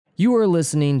You are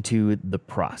listening to The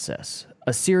Process,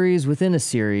 a series within a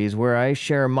series where I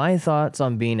share my thoughts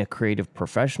on being a creative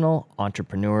professional,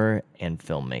 entrepreneur, and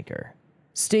filmmaker.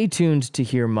 Stay tuned to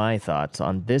hear my thoughts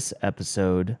on this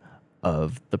episode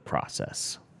of The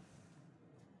Process.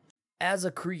 As a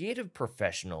creative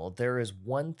professional, there is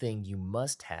one thing you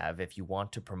must have if you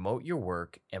want to promote your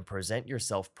work and present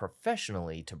yourself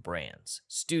professionally to brands,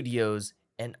 studios,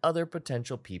 and other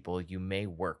potential people you may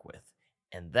work with,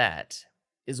 and that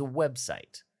is a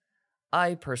website.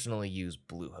 I personally use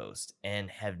Bluehost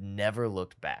and have never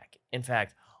looked back. In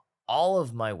fact, all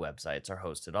of my websites are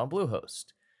hosted on Bluehost.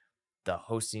 The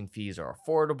hosting fees are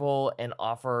affordable and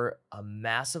offer a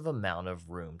massive amount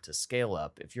of room to scale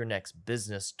up if your next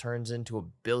business turns into a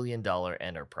billion-dollar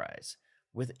enterprise.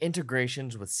 With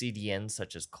integrations with CDNs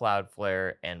such as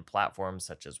Cloudflare and platforms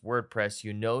such as WordPress,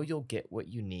 you know you'll get what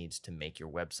you need to make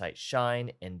your website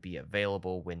shine and be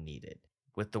available when needed.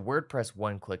 With the WordPress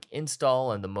one-click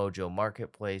install and the Mojo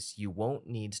Marketplace, you won't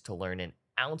need to learn an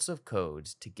ounce of code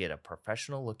to get a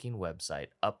professional-looking website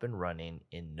up and running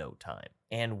in no time.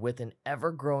 And with an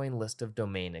ever-growing list of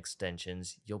domain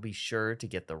extensions, you'll be sure to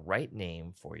get the right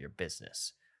name for your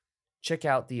business. Check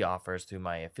out the offers through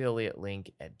my affiliate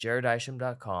link at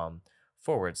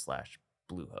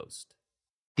jaredisham.com/Bluehost.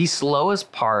 The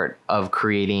slowest part of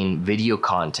creating video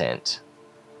content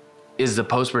is the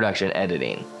post-production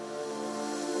editing.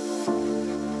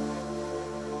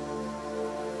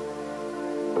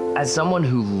 As someone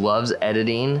who loves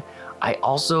editing, I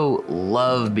also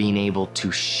love being able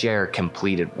to share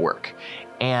completed work.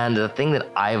 And the thing that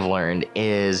I've learned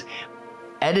is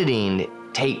editing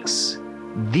takes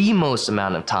the most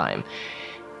amount of time.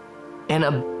 And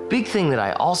a big thing that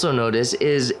I also notice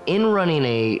is in running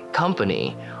a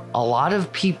company, a lot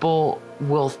of people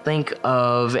will think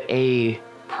of a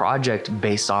project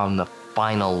based on the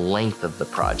final length of the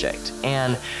project.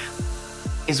 And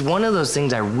it's one of those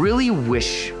things I really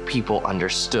wish people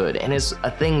understood. And it's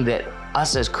a thing that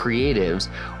us as creatives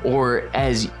or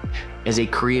as a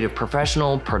creative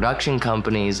professional, production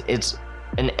companies, it's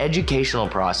an educational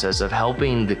process of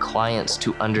helping the clients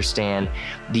to understand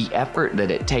the effort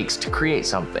that it takes to create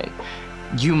something.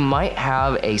 You might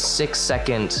have a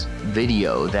 6-second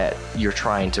video that you're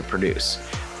trying to produce.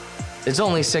 It's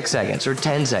only 6 seconds or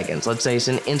 10 seconds. Let's say it's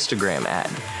an Instagram ad.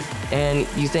 And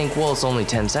you think, well, it's only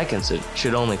 10 seconds. It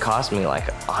should only cost me like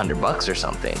 $100 or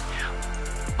something.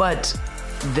 But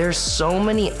there's so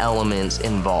many elements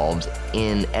involved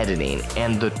in editing,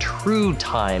 and the true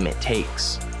time it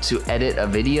takes to edit a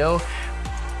video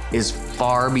is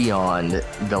far beyond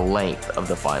the length of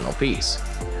the final piece.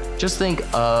 Just think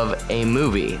of a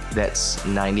movie that's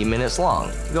 90 minutes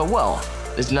long. You go, well,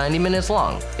 it's 90 minutes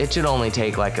long. It should only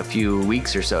take like a few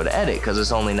weeks or so to edit because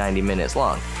it's only 90 minutes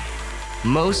long.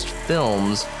 Most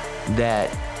films that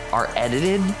are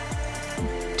edited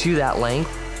to that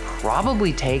length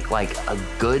probably take like a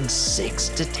good 6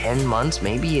 to 10 months,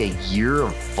 maybe a year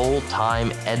of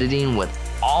full-time editing with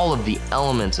all of the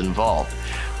elements involved.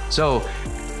 So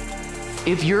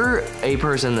if you're a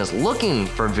person that's looking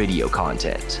for video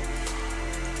content,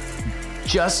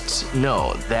 just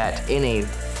know that in a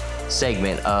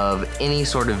segment of any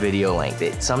sort of video length,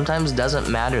 it sometimes doesn't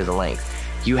matter the length.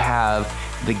 You have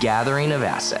the gathering of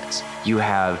assets, you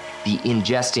have the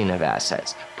ingesting of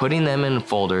assets, putting them in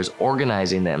folders,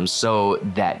 organizing them so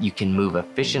that you can move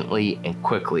efficiently and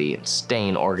quickly and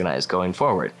staying organized going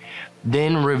forward.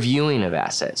 Then reviewing of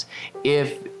assets.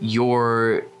 If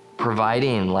you're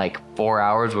providing like 4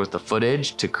 hours worth of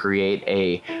footage to create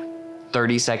a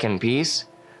 30-second piece,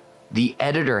 the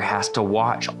editor has to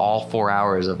watch all 4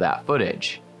 hours of that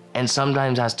footage, and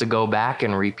sometimes has to go back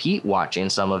and repeat watching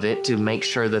some of it to make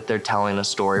sure that they're telling a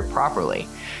story properly.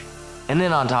 And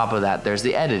then on top of that, there's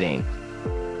the editing.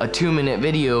 A 2-minute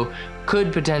video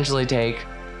could potentially take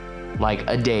like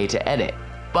a day to edit,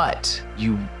 but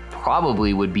you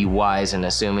probably would be wise in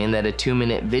assuming that a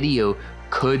 2-minute video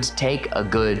could take a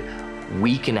good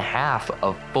week and a half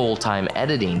of full-time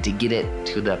editing to get it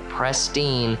to the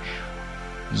pristine,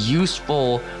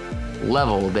 useful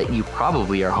level that you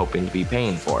probably are hoping to be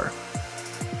paying for.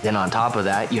 Then on top of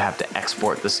that, you have to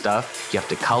export the stuff, you have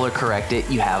to color correct it,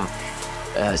 you have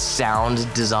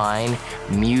sound design,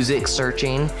 music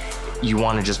searching. You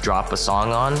want to just drop a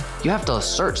song on, you have to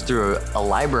search through a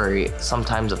library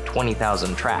sometimes of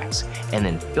 20,000 tracks and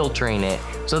then filtering it.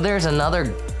 So there's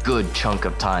another good chunk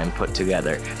of time put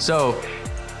together. So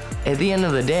at the end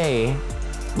of the day,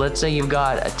 let's say you've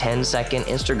got a 10-second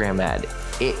Instagram ad.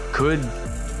 It could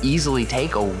easily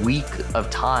take a week of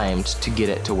time to get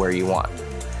it to where you want,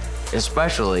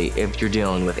 especially if you're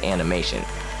dealing with animation.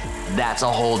 that's a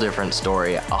whole different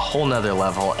story, a whole nother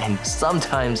level, and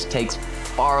sometimes takes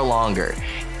far longer,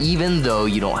 even though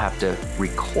you don't have to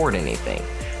record anything.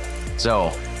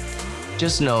 So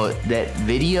just know that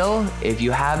video, if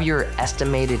you have your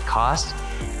estimated cost,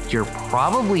 you're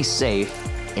probably safe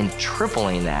in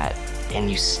tripling that, and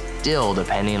you still,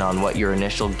 depending on what your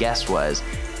initial guess was,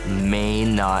 may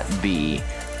not be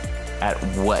at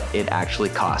what it actually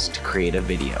costs to create a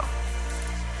video.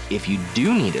 If you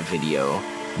do need a video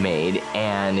made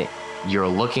and you're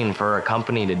looking for a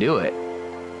company to do it,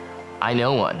 I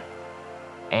know one,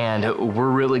 and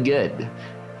we're really good.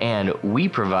 And we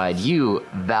provide you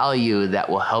value that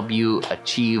will help you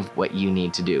achieve what you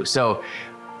need to do. So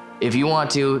if you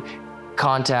want to,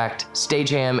 contact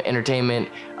Stageham Entertainment,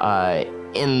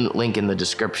 link in the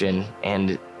description,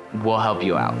 and we'll help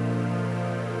you out.